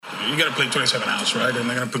you got to play 27 outs, right? And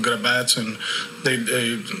they're going to put good at bats. And they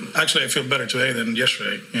actually, I feel better today than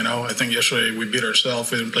yesterday. I think yesterday we beat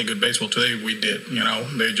ourselves. We didn't play good baseball. Today we did.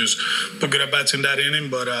 They just put good at bats in that inning.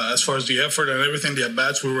 But as far as the effort and everything, the at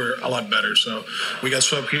bats, we were a lot better. So we got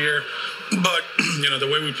swept here. But, the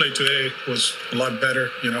way we played today was a lot better.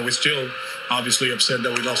 We still obviously upset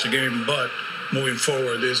that we lost the game. But moving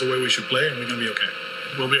forward, this is the way we should play, and we're going to be okay.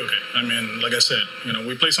 We'll be okay. I mean, like I said,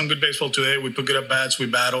 we played some good baseball today. We put good at bats. We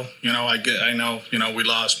battle. I know, we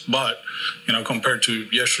lost. But, compared to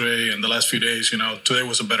yesterday and the last few days, today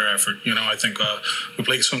was a better effort. I think we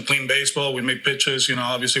played some clean baseball. We made pitches,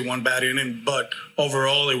 obviously one bad inning. But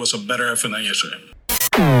overall, it was a better effort than yesterday.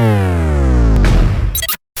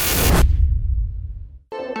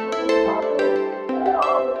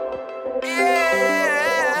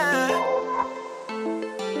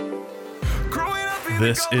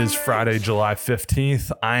 This is Friday, July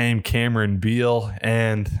 15th. I am Cameron Beall,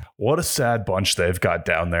 and what a sad bunch they've got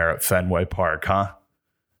down there at Fenway Park, huh?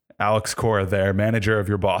 Alex Cora there, manager of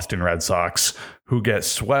your Boston Red Sox, who get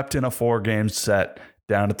swept in a 4-game set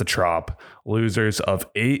down at the Trop, losers of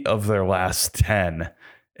 8 of their last 10.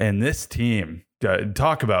 And this team,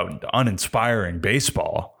 talk about uninspiring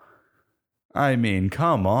baseball. I mean,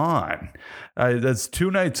 come on. That's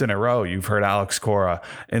 2 nights in a row you've heard Alex Cora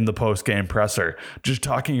in the post-game presser just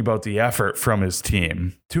talking about the effort from his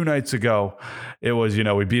team. 2 nights ago, it was,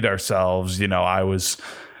 we beat ourselves. I was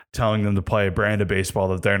telling them to play a brand of baseball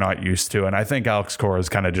that they're not used to. And I think Alex Cora is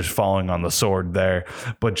kind of just falling on the sword there.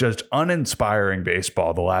 But just uninspiring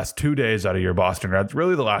baseball the last 2 days out of your Boston Reds,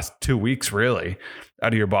 really the last 2 weeks, really,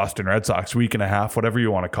 out of your Boston Red Sox, week and a half, whatever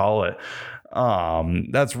you want to call it.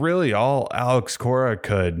 That's really all Alex Cora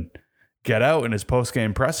could get out in his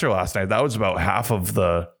post-game presser last night. That was about half of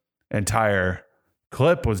the entire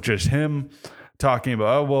clip, was just him talking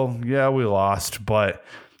about, we lost, but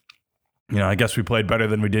I guess we played better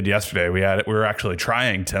than we did yesterday. We were actually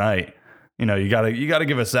trying tonight. You gotta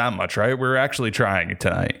give us that much, right? We're actually trying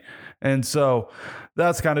tonight. And so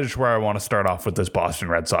that's kind of just where I want to start off with this Boston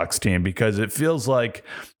Red Sox team, because it feels like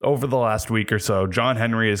over the last week or so, John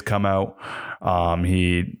Henry has come out.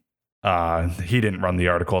 He didn't run the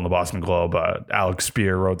article in the Boston Globe. Alex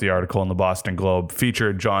Spear wrote the article in the Boston Globe,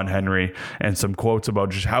 featured John Henry and some quotes about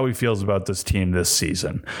just how he feels about this team this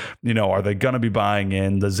season. Are they going to be buying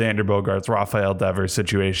in the Xander Bogaerts, Rafael Devers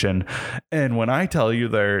situation? And when I tell you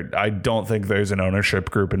I don't think there's an ownership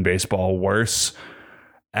group in baseball worse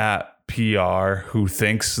at PR who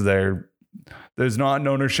thinks there's not an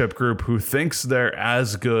ownership group who thinks they're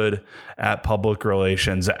as good at public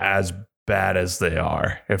relations as bad as they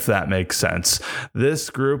are, if that makes sense.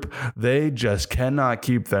 This group, they just cannot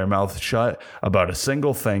keep their mouth shut about a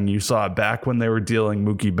single thing. You saw it back when they were dealing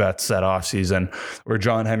Mookie Betts that offseason, where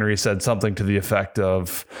John Henry said something to the effect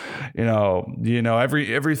of,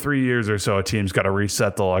 every 3 years or so, a team's got to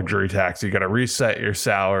reset the luxury tax. You got to reset your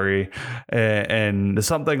salary and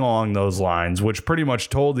something along those lines, which pretty much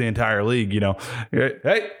told the entire league,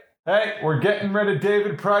 hey, we're getting rid of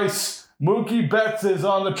David Price. Mookie Betts is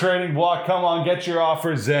on the trading block. Come on, get your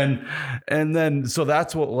offers in. And then, so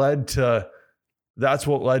that's what led to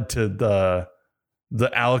the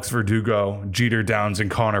Alex Verdugo, Jeter Downs,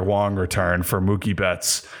 and Connor Wong return for Mookie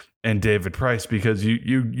Betts and David Price, because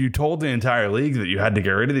you told the entire league that you had to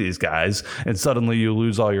get rid of these guys, and suddenly you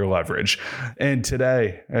lose all your leverage. And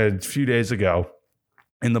today, a few days ago,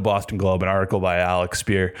 in the Boston Globe, an article by Alex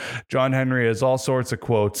Spear, John Henry has all sorts of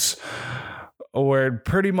quotes where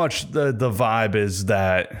pretty much the vibe is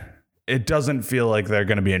that it doesn't feel like they're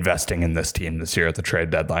going to be investing in this team this year at the trade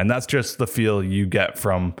deadline. That's just the feel you get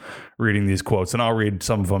from reading these quotes. And I'll read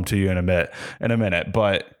some of them to you in a minute.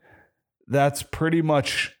 But that's pretty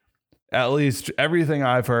much, at least everything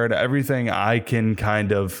I've heard, everything I can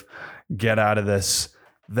kind of get out of this,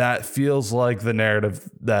 that feels like the narrative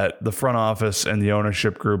that the front office and the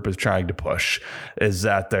ownership group is trying to push, is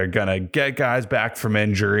that they're going to get guys back from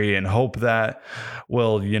injury and hope that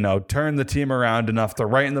will, turn the team around enough. They're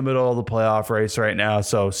right in the middle of the playoff race right now.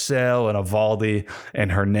 So Sale and Eovaldi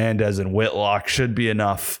and Hernandez and Whitlock should be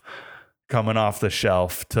enough coming off the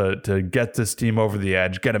shelf to get this team over the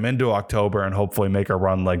edge, get them into October, and hopefully make a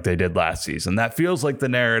run like they did last season. That feels like the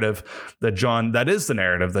narrative that John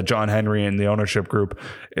Henry and the ownership group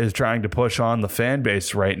is trying to push on the fan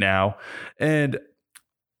base right now. And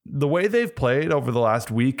the way they've played over the last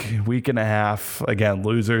week and a half, again,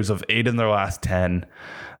 losers of 8 in their last 10.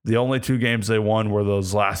 The only 2 games they won were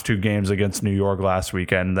those last 2 games against New York last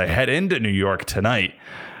weekend. They head into New York tonight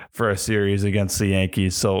for a series against the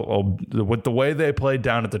Yankees. So with the way they played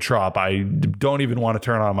down at the Trop, I don't even want to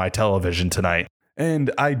turn on my television tonight.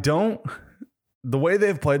 And I don't the way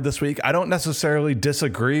they've played this week, I don't necessarily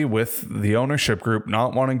disagree with the ownership group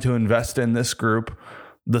not wanting to invest in this group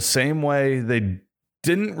the same way they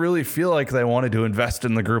didn't really feel like they wanted to invest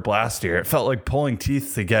in the group last year. It felt like pulling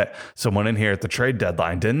teeth to get someone in here at the trade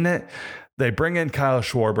deadline, didn't it? They bring in Kyle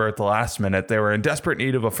Schwarber at the last minute. They were in desperate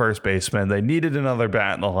need of a first baseman. They needed another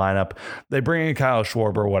bat in the lineup. They bring in Kyle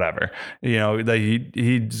Schwarber, whatever.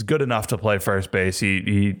 He's good enough to play first base.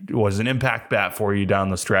 He was an impact bat for you down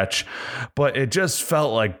the stretch. But it just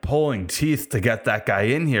felt like pulling teeth to get that guy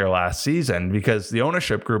in here last season because the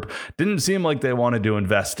ownership group didn't seem like they wanted to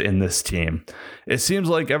invest in this team. It seems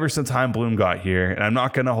like ever since Chaim Bloom got here, and I'm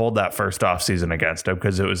not going to hold that first off season against him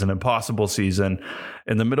because it was an impossible season.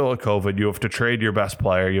 In the middle of COVID, you have to trade your best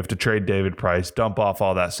player. You have to trade David Price, dump off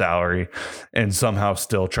all that salary, and somehow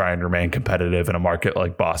still try and remain competitive in a market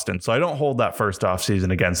like Boston. So I don't hold that first off season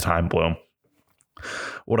against Chaim Bloom.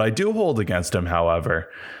 What I do hold against him, however,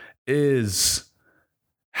 is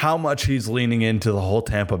how much he's leaning into the whole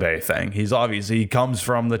Tampa Bay thing. He comes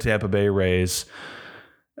from the Tampa Bay Rays.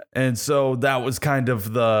 And so that was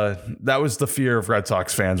the fear of Red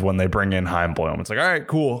Sox fans when they bring in Chaim Bloom. It's like, all right,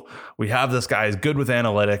 cool. We have this guy. He's good with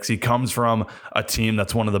analytics. He comes from a team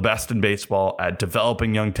that's one of the best in baseball at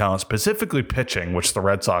developing young talent, specifically pitching, which the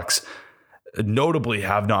Red Sox notably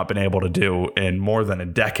have not been able to do in more than a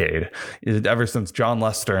decade. Ever since John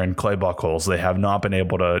Lester and Clay Buchholz, they have not been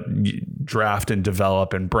able to draft and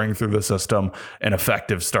develop and bring through the system an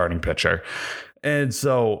effective starting pitcher. And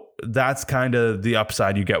so that's kind of the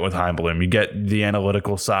upside you get with Chaim Bloom. You get the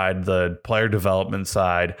analytical side, the player development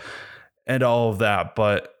side, and all of that.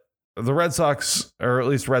 But the Red Sox, or at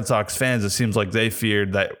least Red Sox fans, it seems like they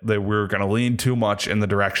feared that we were going to lean too much in the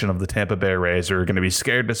direction of the Tampa Bay Rays. We were going to be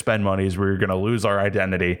scared to spend money. We were going to lose our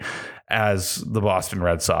identity as the Boston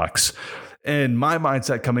Red Sox. And my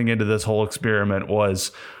mindset coming into this whole experiment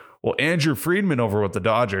was, well, Andrew Friedman over with the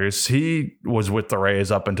Dodgers, he was with the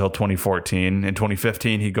Rays up until 2014. In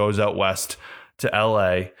 2015, he goes out west to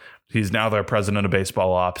LA. He's now their president of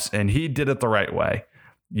baseball ops, and he did it the right way.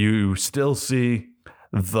 You still see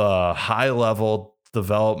the high-level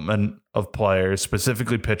development of players,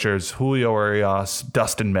 specifically pitchers, Julio Urias,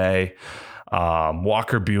 Dustin May,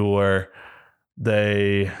 Walker Buehler.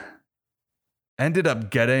 They ended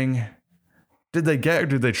up getting... Did they get or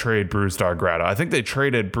did they trade Brusdar Graterol? I think they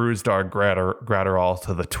traded Brusdar Graterol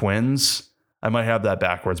to the Twins. I might have that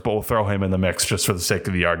backwards, but we'll throw him in the mix just for the sake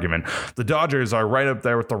of the argument. The Dodgers are right up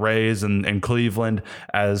there with the Rays and Cleveland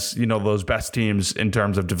as, those best teams in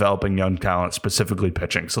terms of developing young talent, specifically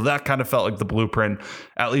pitching. So that kind of felt like the blueprint,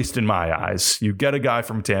 at least in my eyes. You get a guy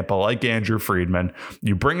from Tampa like Andrew Friedman.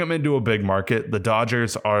 You bring him into a big market. The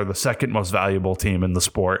Dodgers are the second most valuable team in the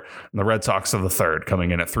sport, and the Red Sox are the third,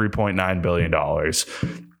 coming in at $3.9 billion.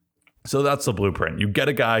 So that's the blueprint. You get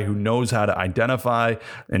a guy who knows how to identify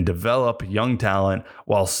and develop young talent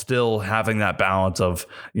while still having that balance of,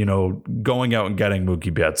 going out and getting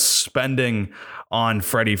Mookie Betts, spending on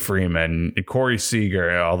Freddie Freeman, Corey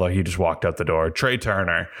Seager, although he just walked out the door, Trey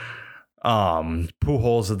Turner,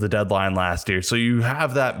 Pujols at the deadline last year. So you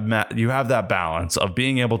have that balance of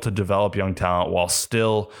being able to develop young talent while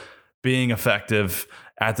still being effective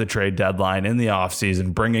at the trade deadline in the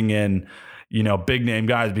offseason, bringing in big name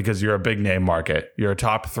guys because you're a big name market. You're a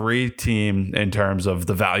top 3 team in terms of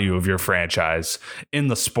the value of your franchise in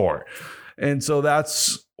the sport. And so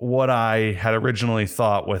that's what I had originally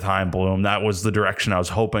thought with Chaim Bloom. That was the direction I was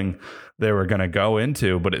hoping they were going to go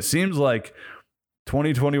into. But it seems like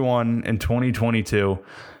 2021 and 2022,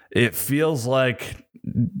 it feels like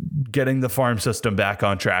getting the farm system back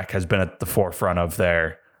on track has been at the forefront of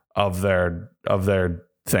their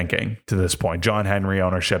thinking to this point. John Henry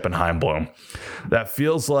ownership and Chaim Bloom. That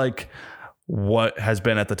feels like what has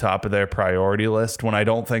been at the top of their priority list, when I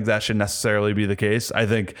don't think that should necessarily be the case. I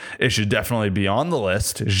think it should definitely be on the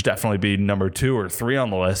list. It should definitely be number 2 or 3 on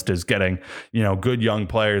the list, is getting, good young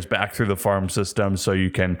players back through the farm system so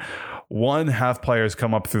you can, one, have players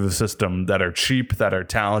come up through the system that are cheap, that are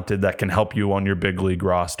talented, that can help you on your big league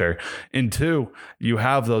roster. And 2, you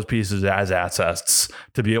have those pieces as assets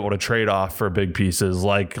to be able to trade off for big pieces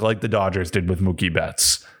like the Dodgers did with Mookie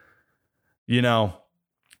Betts.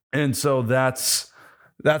 And so that's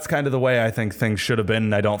kind of the way I think things should have been.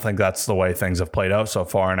 And I don't think that's the way things have played out so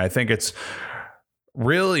far. And I think it's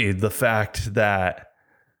really the fact that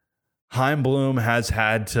Chaim Bloom has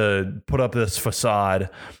had to put up this facade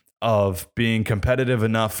of being competitive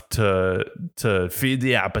enough to feed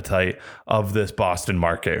the appetite of this Boston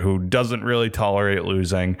market, who doesn't really tolerate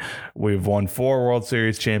losing. We've won 4 World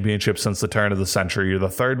Series championships since the turn of the century. You're the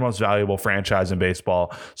 3rd most valuable franchise in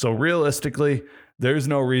baseball. So realistically, there's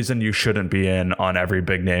no reason you shouldn't be in on every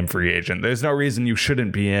big name free agent. There's no reason you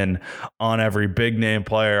shouldn't be in on every big name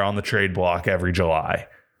player on the trade block every July.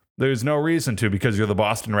 There's no reason to, because you're the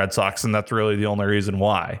Boston Red Sox, and that's really the only reason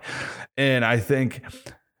why. And I think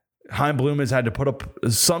Chaim Bloom has had to put up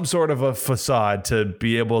some sort of a facade to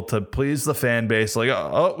be able to please the fan base. Like,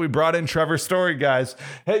 oh, we brought in Trevor Story, guys.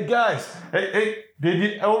 Hey, guys. Hey, did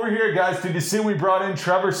you over here, guys? Did you see we brought in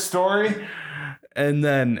Trevor Story? And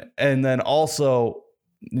then also,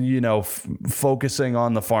 focusing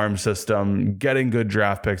on the farm system, getting good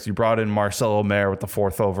draft picks. You brought in Marcelo Mayer with the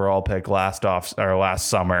 4th overall pick last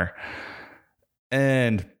summer.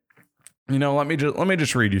 And let me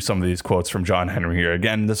just read you some of these quotes from John Henry here.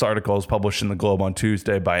 Again, this article is published in the Globe on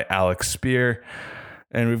Tuesday by Alex Spear.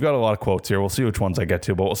 And we've got a lot of quotes here. We'll see which ones I get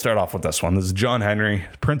to, but we'll start off with this one. This is John Henry,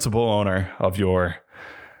 principal owner of your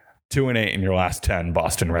 2-8 in your last 10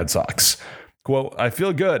 Boston Red Sox. Quote, I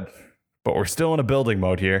feel good, but we're still in a building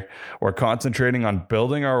mode here. We're concentrating on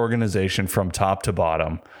building our organization from top to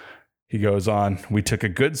bottom. He goes on, we took a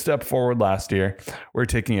good step forward last year. We're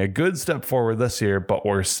taking a good step forward this year, but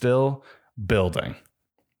we're still building.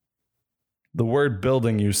 The word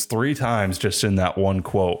building used 3 times just in that one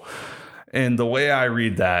quote. And the way I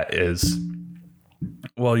read that is,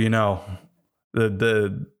 well, the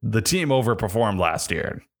team overperformed last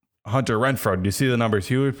year. Hunter Renfroe, do you see the numbers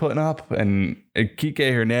he was putting up? And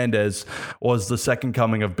Kike Hernandez was the second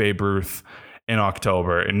coming of Babe Ruth in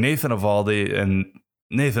October. And Nathan Eovaldi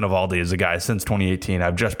is a guy since 2018.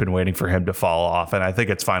 I've just been waiting for him to fall off. And I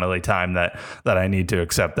think it's finally time that I need to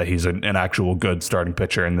accept that he's an actual good starting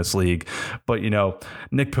pitcher in this league. But,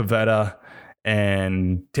 Nick Pivetta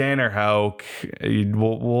and Tanner Houck,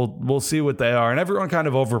 we'll see what they are. And everyone kind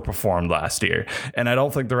of overperformed last year. And I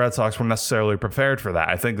don't think the Red Sox were necessarily prepared for that.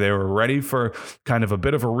 I think they were ready for kind of a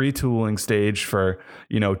bit of a retooling stage for,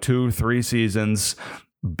 2-3 seasons,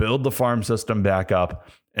 build the farm system back up,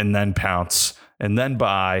 and then pounce, and then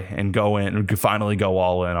buy and go in and finally go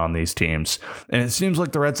all in on these teams. And it seems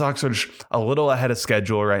like the Red Sox are just a little ahead of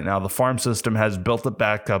schedule right now. The farm system has built it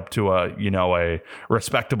back up to a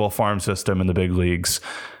respectable farm system in the big leagues.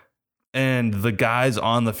 And the guys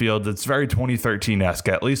on the field, it's very 2013-esque,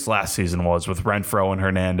 at least last season was, with Renfroe and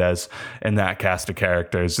Hernandez and that cast of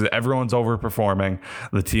characters. Everyone's overperforming.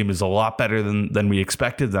 The team is a lot better than we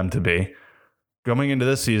expected them to be. Coming into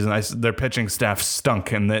this season, their pitching staff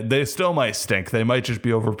stunk, and they still might stink. They might just be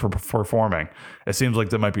overperforming. It seems like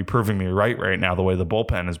they might be proving me right now, the way the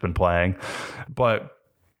bullpen has been playing. But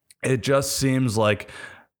it just seems like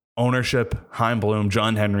ownership, Chaim Bloom,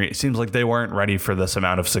 John Henry, it seems like they weren't ready for this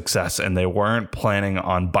amount of success, and they weren't planning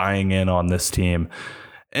on buying in on this team.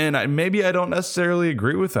 And maybe I don't necessarily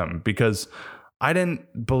agree with them, because I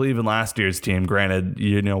didn't believe in last year's team. Granted,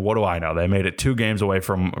 what do I know? They made it 2 games away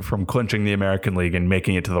from clinching the American League and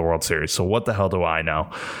making it to the World Series. So what the hell do I know?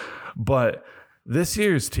 But this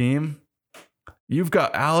year's team, you've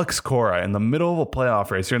got Alex Cora in the middle of a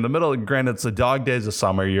playoff race. You're in the middle. Granted, it's the dog days of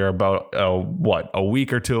summer. You're about a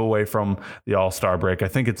week or 2 away from the All-Star break. I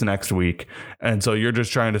think it's next week. And so you're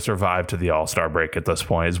just trying to survive to the All-Star break at this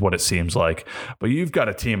point, is what it seems like. But you've got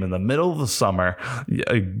a team in the middle of the summer.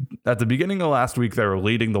 At the beginning of last week, they were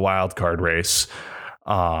leading the wild card race.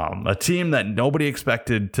 A team that nobody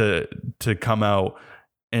expected to come out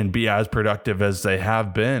and be as productive as they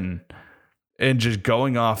have been. And just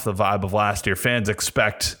going off the vibe of last year, fans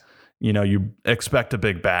expect, you expect a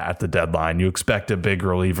big bat at the deadline. You expect a big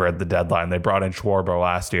reliever at the deadline. They brought in Schwarber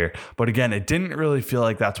last year. But again, it didn't really feel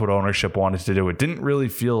like that's what ownership wanted to do. It didn't really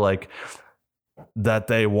feel like that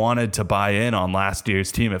they wanted to buy in on last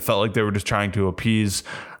year's team. It felt like they were just trying to appease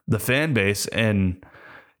the fan base. And,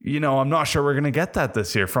 I'm not sure we're going to get that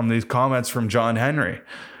this year from these comments from John Henry.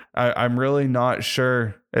 I'm really not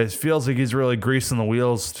sure. It feels like he's really greasing the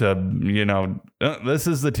wheels to, this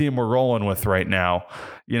is the team we're rolling with right now.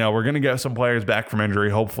 We're going to get some players back from injury.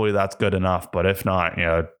 Hopefully that's good enough. But if not,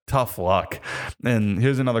 tough luck. And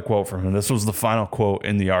here's another quote from him. This was the final quote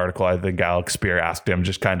in the article. I think Alex Spear asked him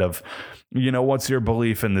just kind of, what's your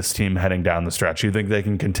belief in this team heading down the stretch? You think they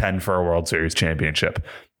can contend for a World Series championship?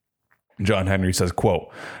 John Henry says,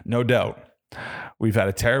 quote, no doubt. We've had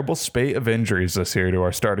a terrible spate of injuries this year to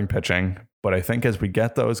our starting pitching, but I think as we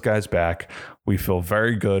get those guys back, we feel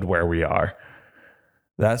very good where we are.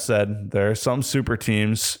 That said, there are some super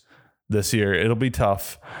teams this year. It'll be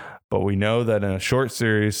tough, but we know that in a short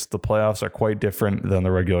series, the playoffs are quite different than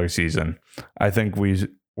the regular season. I think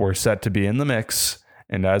we're set to be in the mix,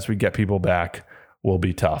 and as we get people back, we'll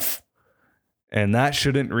be tough. And that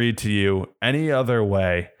shouldn't read to you any other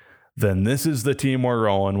way than this is the team we're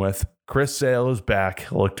rolling with. Chris Sale is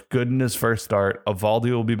back. Looked good in his first start.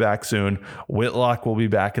 Evaldi will be back soon. Whitlock will be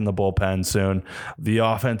back in the bullpen soon. The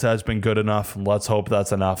offense has been good enough. Let's hope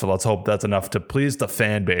that's enough. Let's hope that's enough to please the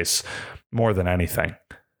fan base more than anything.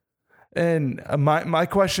 And my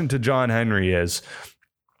question to John Henry is,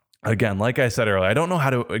 again, like I said earlier, I don't know how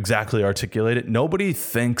to exactly articulate it.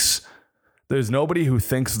 There's nobody who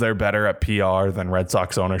thinks they're better at PR than Red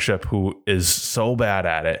Sox ownership, who is so bad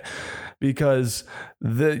at it. Because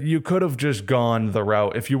you could have just gone the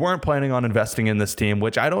route, if you weren't planning on investing in this team,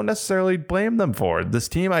 which I don't necessarily blame them for. This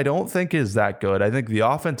team I don't think is that good. I think the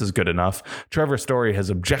offense is good enough. Trevor Story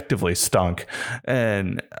has objectively stunk.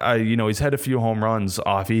 And he's had a few home runs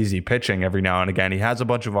off easy pitching every now and again. He has a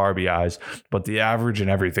bunch of RBIs, but the average and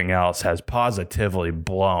everything else has positively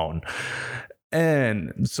blown.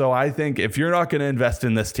 And so I think if you're not going to invest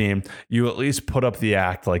in this team, you at least put up the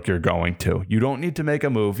act like you're going to. You don't need to make a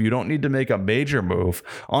move. You don't need to make a major move.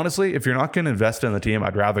 Honestly, if you're not going to invest in the team,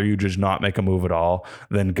 I'd rather you just not make a move at all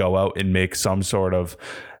than go out and make some sort of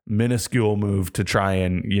minuscule move to try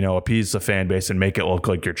and, appease the fan base and make it look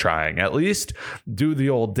like you're trying. At least do the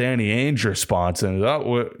old Danny Ainge response. And, let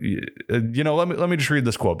me just read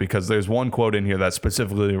this quote, because there's one quote in here that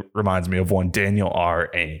specifically reminds me of one Daniel R.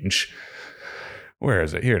 Ainge. Where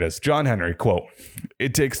is it? Here it is. John Henry, quote,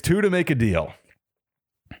 "It takes two to make a deal."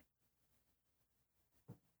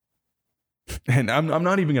 And I'm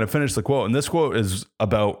not even going to finish the quote. And this quote is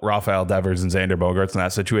about Rafael Devers and Xander Bogaerts in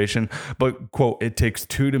that situation. But, quote, "It takes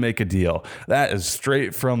two to make a deal." That is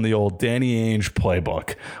straight from the old Danny Ainge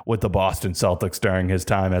playbook with the Boston Celtics during his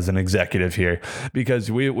time as an executive here.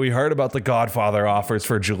 Because we heard about the Godfather offers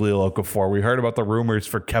for Jahlil Okafor. We heard about the rumors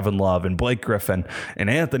for Kevin Love and Blake Griffin and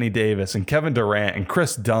Anthony Davis and Kevin Durant and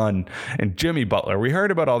Chris Dunn and Jimmy Butler. We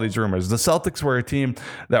heard about all these rumors. The Celtics were a team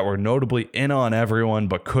that were notably in on everyone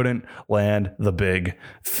but couldn't land the big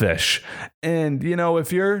fish. And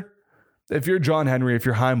if you're John Henry, if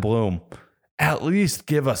you're Chaim Bloom, at least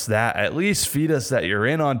give us that. At least feed us that you're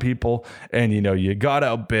in on people, and you got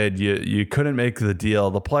outbid. You couldn't make the deal.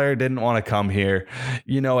 The player didn't want to come here.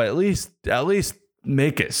 At least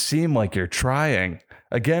make it seem like you're trying.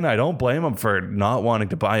 Again, I don't blame them for not wanting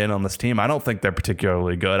to buy in on this team. I don't think they're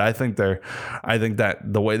particularly good. I think that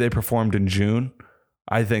the way they performed in June,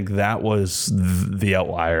 I think that was the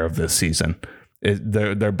outlier of this season.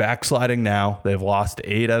 They're backsliding now. They've lost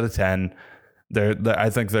 8 out of 10. I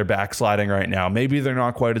think they're backsliding right now. Maybe they're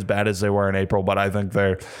not quite as bad as they were in April, but I think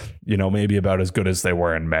they're, maybe about as good as they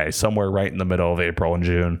were in May, somewhere right in the middle of April and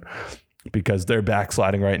June, because they're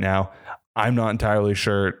backsliding right now. I'm not entirely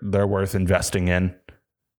sure they're worth investing in.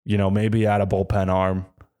 Maybe add a bullpen arm,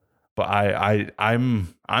 but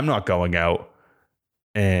I'm not going out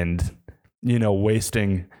and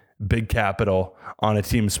wasting big capital on a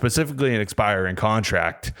team, specifically an expiring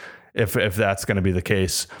contract, if that's going to be the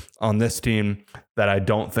case on this team that I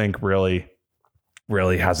don't think really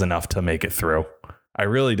has enough to make it through. I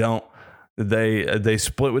really don't. They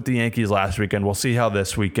split with the Yankees last weekend. We'll see how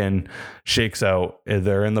this weekend shakes out.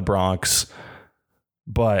 They're in the Bronx,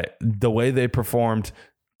 but the way they performed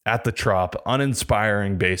at the Trop,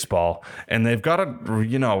 uninspiring baseball, and they've got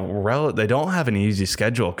they don't have an easy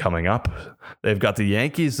schedule coming up. They've got the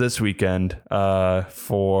Yankees this weekend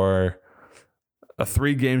for a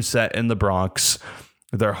 3-game set in the Bronx.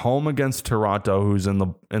 They're home against Toronto, who's in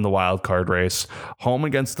the wild card race. Home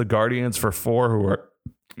against the Guardians for 4, who are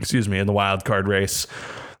in the wild card race.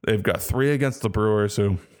 They've got 3 against the Brewers,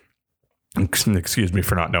 who, excuse me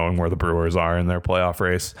for not knowing where the Brewers are in their playoff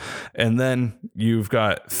race. And then you've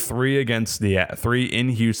got 3 in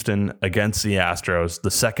Houston against the Astros,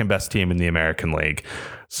 the second best team in the American League.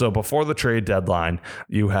 So before the trade deadline,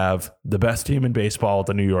 you have the best team in baseball,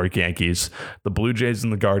 the New York Yankees, the Blue Jays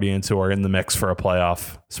and the Guardians, who are in the mix for a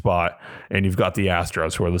playoff spot. And you've got the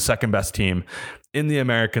Astros, who are the second best team in the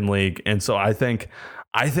American League. And so I think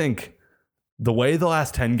the way the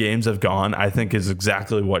last 10 games have gone, I think is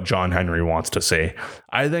exactly what John Henry wants to see.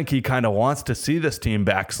 I think he kind of wants to see this team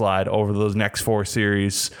backslide over those next 4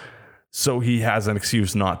 series so he has an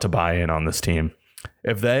excuse not to buy in on this team.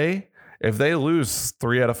 If they lose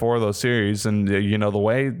 3 out of 4 of those series, and the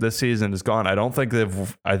way this season has gone,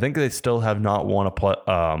 I think they still have not won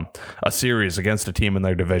a series against a team in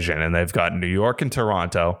their division, and they've got New York and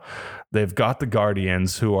Toronto. They've got the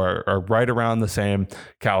Guardians, who are right around the same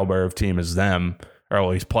caliber of team as them, or at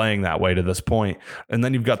least playing that way to this point. And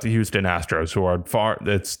then you've got the Houston Astros, who are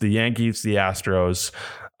it's the Yankees, the Astros,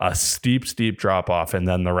 a steep drop off, and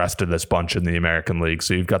then the rest of this bunch in the American League.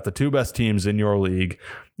 So you've got the 2 best teams in your league.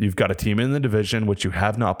 You've got a team in the division, which you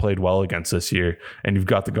have not played well against this year, and you've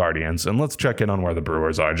got the Guardians. And let's check in on where the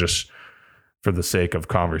Brewers are, just for the sake of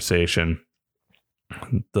conversation.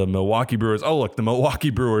 The Milwaukee Brewers. Oh, look, the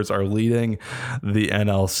Milwaukee Brewers are leading the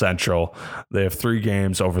NL Central. They have 3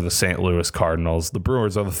 games over the St. Louis Cardinals. The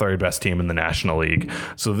Brewers are the 3rd best team in the National League.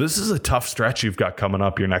 So this is a tough stretch you've got coming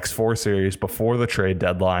up, your next 4 series before the trade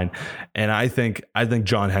deadline. And I think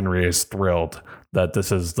John Henry is thrilled that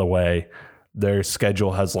this is the way their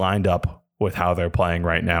schedule has lined up with how they're playing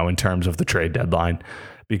right now in terms of the trade deadline.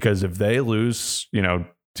 Because if they lose,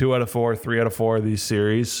 2 out of 4, 3 out of 4 of these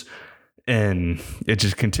series, and it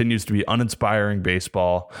just continues to be uninspiring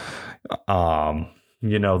baseball. The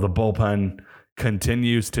bullpen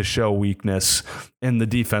continues to show weakness in the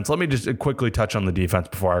defense. Let me just quickly touch on the defense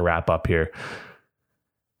before I wrap up here.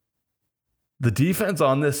 The defense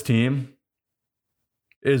on this team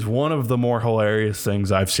is one of the more hilarious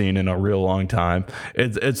things I've seen in a real long time.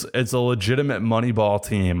 It's a legitimate Moneyball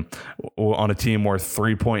team on a team worth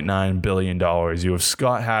 $3.9 billion. You have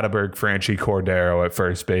Scott Hatteberg, Franchy Cordero at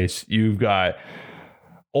first base. You've got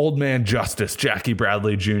Old Man Justice, Jackie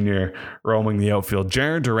Bradley Jr. roaming the outfield.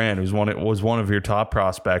 Jarren Duran, was one of your top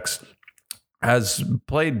prospects, has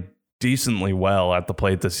played decently well at the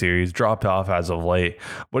plate this year. He's dropped off as of late,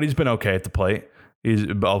 but he's been okay at the plate. He's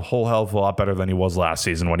a whole hell of a lot better than he was last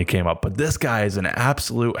season when he came up. But this guy is an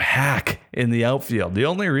absolute hack in the outfield. The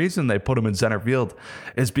only reason they put him in center field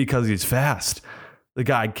is because he's fast. The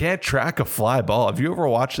guy can't track a fly ball. Have you ever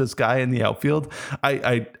watched this guy in the outfield?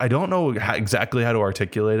 I don't know exactly how to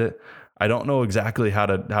articulate it. I don't know exactly how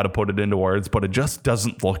to put it into words, but it just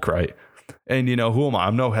doesn't look right. And who am I?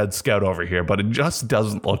 I'm no head scout over here, but it just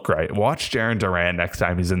doesn't look right. Watch Jarren Duran next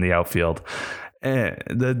time he's in the outfield. And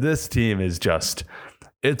this team is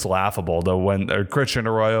it's laughable though. When Christian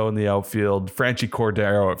Arroyo in the outfield, Franchy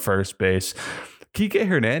Cordero at first base, Kike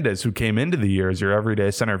Hernandez, who came into the year as your everyday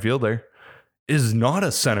center fielder, is not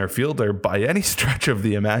a center fielder by any stretch of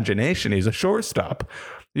the imagination. He's a shortstop.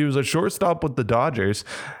 He was a shortstop with the Dodgers.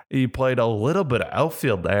 He played a little bit of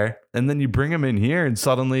outfield there, and then you bring him in here and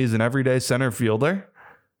suddenly he's an everyday center fielder.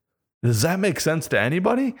 Does that make sense to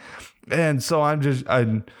anybody? And so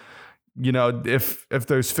if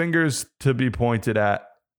there's fingers to be pointed at,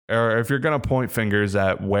 or if you're going to point fingers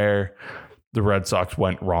at where the Red Sox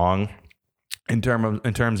went wrong in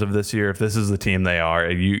terms of this year, if this is the team they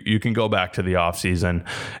are, you can go back to the offseason,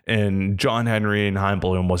 and John Henry and Chaim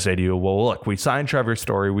Bloom will say to you, well, look, we signed Trevor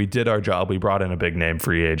Story. We did our job. We brought in a big name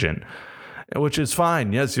free agent, which is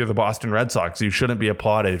fine. Yes, you're the Boston Red Sox. You shouldn't be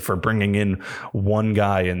applauded for bringing in one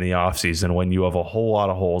guy in the offseason when you have a whole lot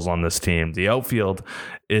of holes on this team. The outfield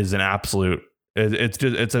is an absolute,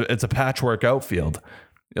 it's a patchwork outfield.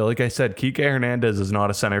 Like I said, Kike Hernandez is not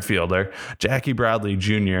a center fielder. Jackie Bradley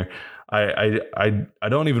Jr., I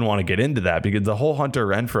don't even want to get into that because the whole Hunter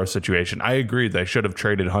Renfroe situation, I agree they should have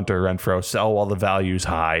traded Hunter Renfroe, sell while the value's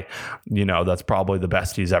high. That's probably the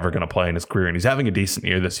best he's ever going to play in his career. And he's having a decent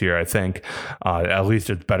year this year, I think. At least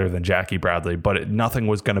it's better than Jackie Bradley, but nothing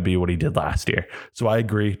was going to be what he did last year. So I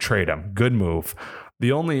agree, trade him. Good move.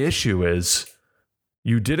 The only issue is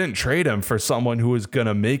you didn't trade him for someone who is going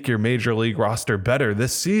to make your major league roster better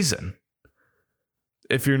this season.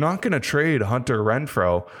 If you're not going to trade Hunter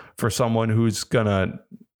Renfroe for someone who's gonna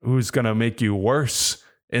make you worse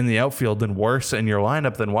in the outfield and worse in your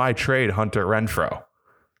lineup, then why trade Hunter Renfroe?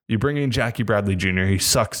 You bring in Jackie Bradley Jr., he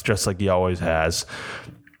sucks just like he always has.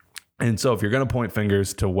 And so if you're going to point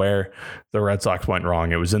fingers to where the Red Sox went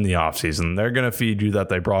wrong, it was in the offseason. They're going to feed you that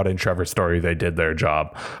they brought in Trevor Story. They did their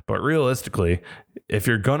job. But realistically, if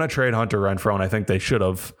you're going to trade Hunter Renfroe, and I think they should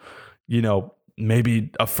have,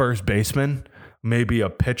 maybe a first baseman, maybe a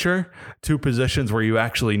pitcher, 2 positions where you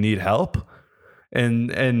actually need help. And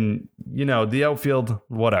the outfield,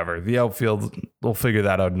 whatever. The outfield, we'll figure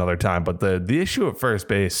that out another time. But the issue at first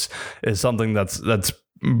base is something that's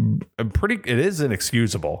it is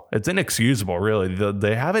inexcusable. It's inexcusable, really.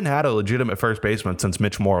 They haven't had a legitimate first baseman since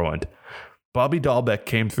Mitch Moreland. Bobby Dahlbeck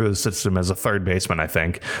came through the system as a third baseman, I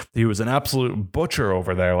think. He was an absolute butcher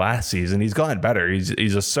over there last season. He's gotten better.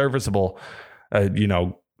 He's a serviceable,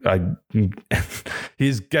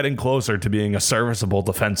 he's getting closer to being a serviceable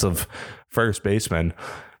defensive first baseman,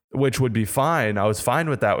 which would be fine. I was fine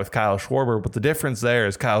with that with Kyle Schwarber, but the difference there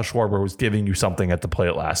is Kyle Schwarber was giving you something at the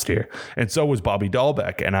plate last year, and so was Bobby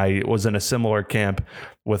Dahlbeck. And I was in a similar camp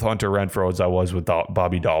with Hunter Renfroe as I was with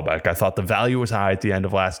Bobby Dahlbeck. I thought the value was high at the end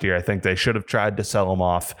of last year. I think they should have tried to sell him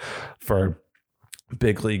off for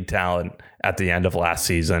big league talent at the end of last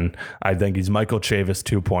season. I think he's Michael Chavis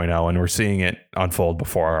 2.0, and we're seeing it unfold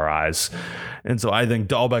before our eyes. And so I think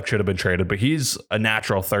Dahlbeck should have been traded, but he's a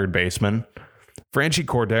natural third baseman. Franchy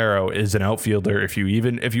Cordero is an outfielder. If you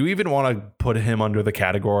even want to put him under the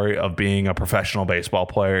category of being a professional baseball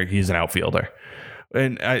player, he's an outfielder.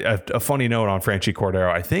 And a funny note on Franchy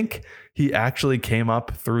Cordero, I think he actually came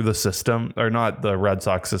up through the system, or not the Red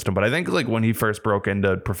Sox system, but I think like when he first broke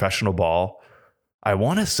into professional ball, I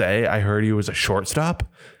want to say I heard he was a shortstop.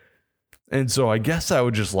 And so I guess I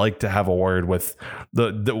would just like to have a word with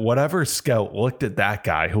the whatever scout looked at that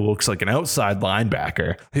guy who looks like an outside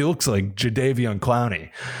linebacker. He looks like Jadeveon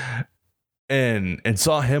Clowney, and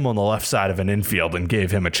saw him on the left side of an infield and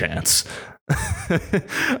gave him a chance.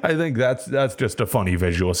 I think that's just a funny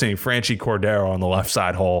visual, seeing Franchy Cordero on the left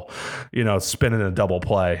side hole, spinning a double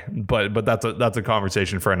play. But that's a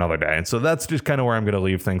conversation for another day. And so that's just kind of where I'm going to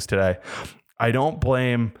leave things today. I don't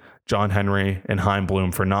blame John Henry and Chaim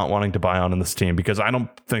Bloom for not wanting to buy on in this team, because I don't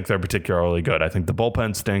think they're particularly good. I think the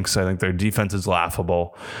bullpen stinks. I think their defense is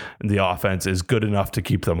laughable, and the offense is good enough to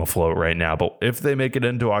keep them afloat right now. But if they make it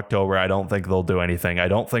into October, I don't think they'll do anything. I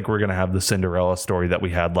don't think we're going to have the Cinderella story that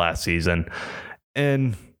we had last season.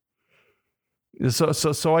 And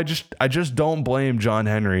so I just don't blame John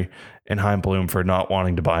Henry and Chaim Bloom for not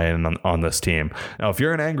wanting to buy in on this team. Now, if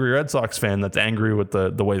you're an angry Red Sox fan that's angry with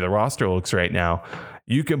the way the roster looks right now,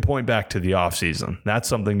 you can point back to the offseason. That's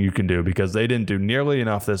something you can do, because they didn't do nearly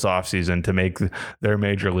enough this offseason to make their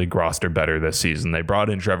major league roster better this season. They brought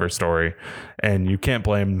in Trevor Story, and you can't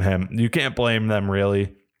blame him. You can't blame them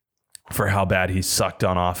really for how bad he sucked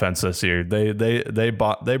on offense this year. They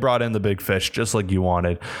brought in the big fish just like you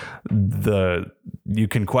wanted. You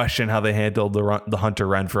can question how they handled the Hunter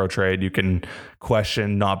Renfroe trade. You can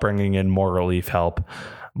question not bringing in more relief help,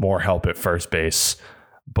 more help at first base.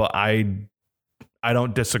 But I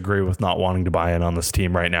don't disagree with not wanting to buy in on this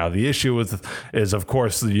team right now. The issue is of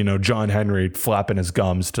course, John Henry flapping his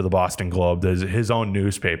gums to the Boston Globe, his own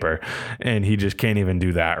newspaper, and he just can't even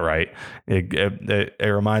do that right. It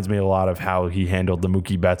reminds me a lot of how he handled the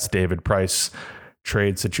Mookie Betts, David Price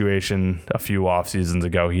trade situation a few off seasons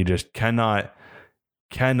ago. He just cannot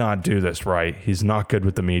do this right. He's not good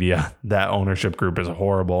with the media. That ownership group is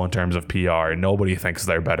horrible in terms of PR, and nobody thinks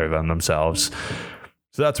they're better than themselves.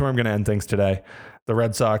 So that's where I'm going to end things today. The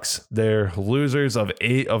Red Sox, they're losers of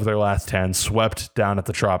 8 of their last 10, swept down at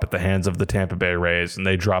the Trop at the hands of the Tampa Bay Rays, and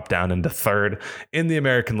they dropped down into third in the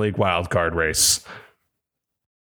American League wildcard race.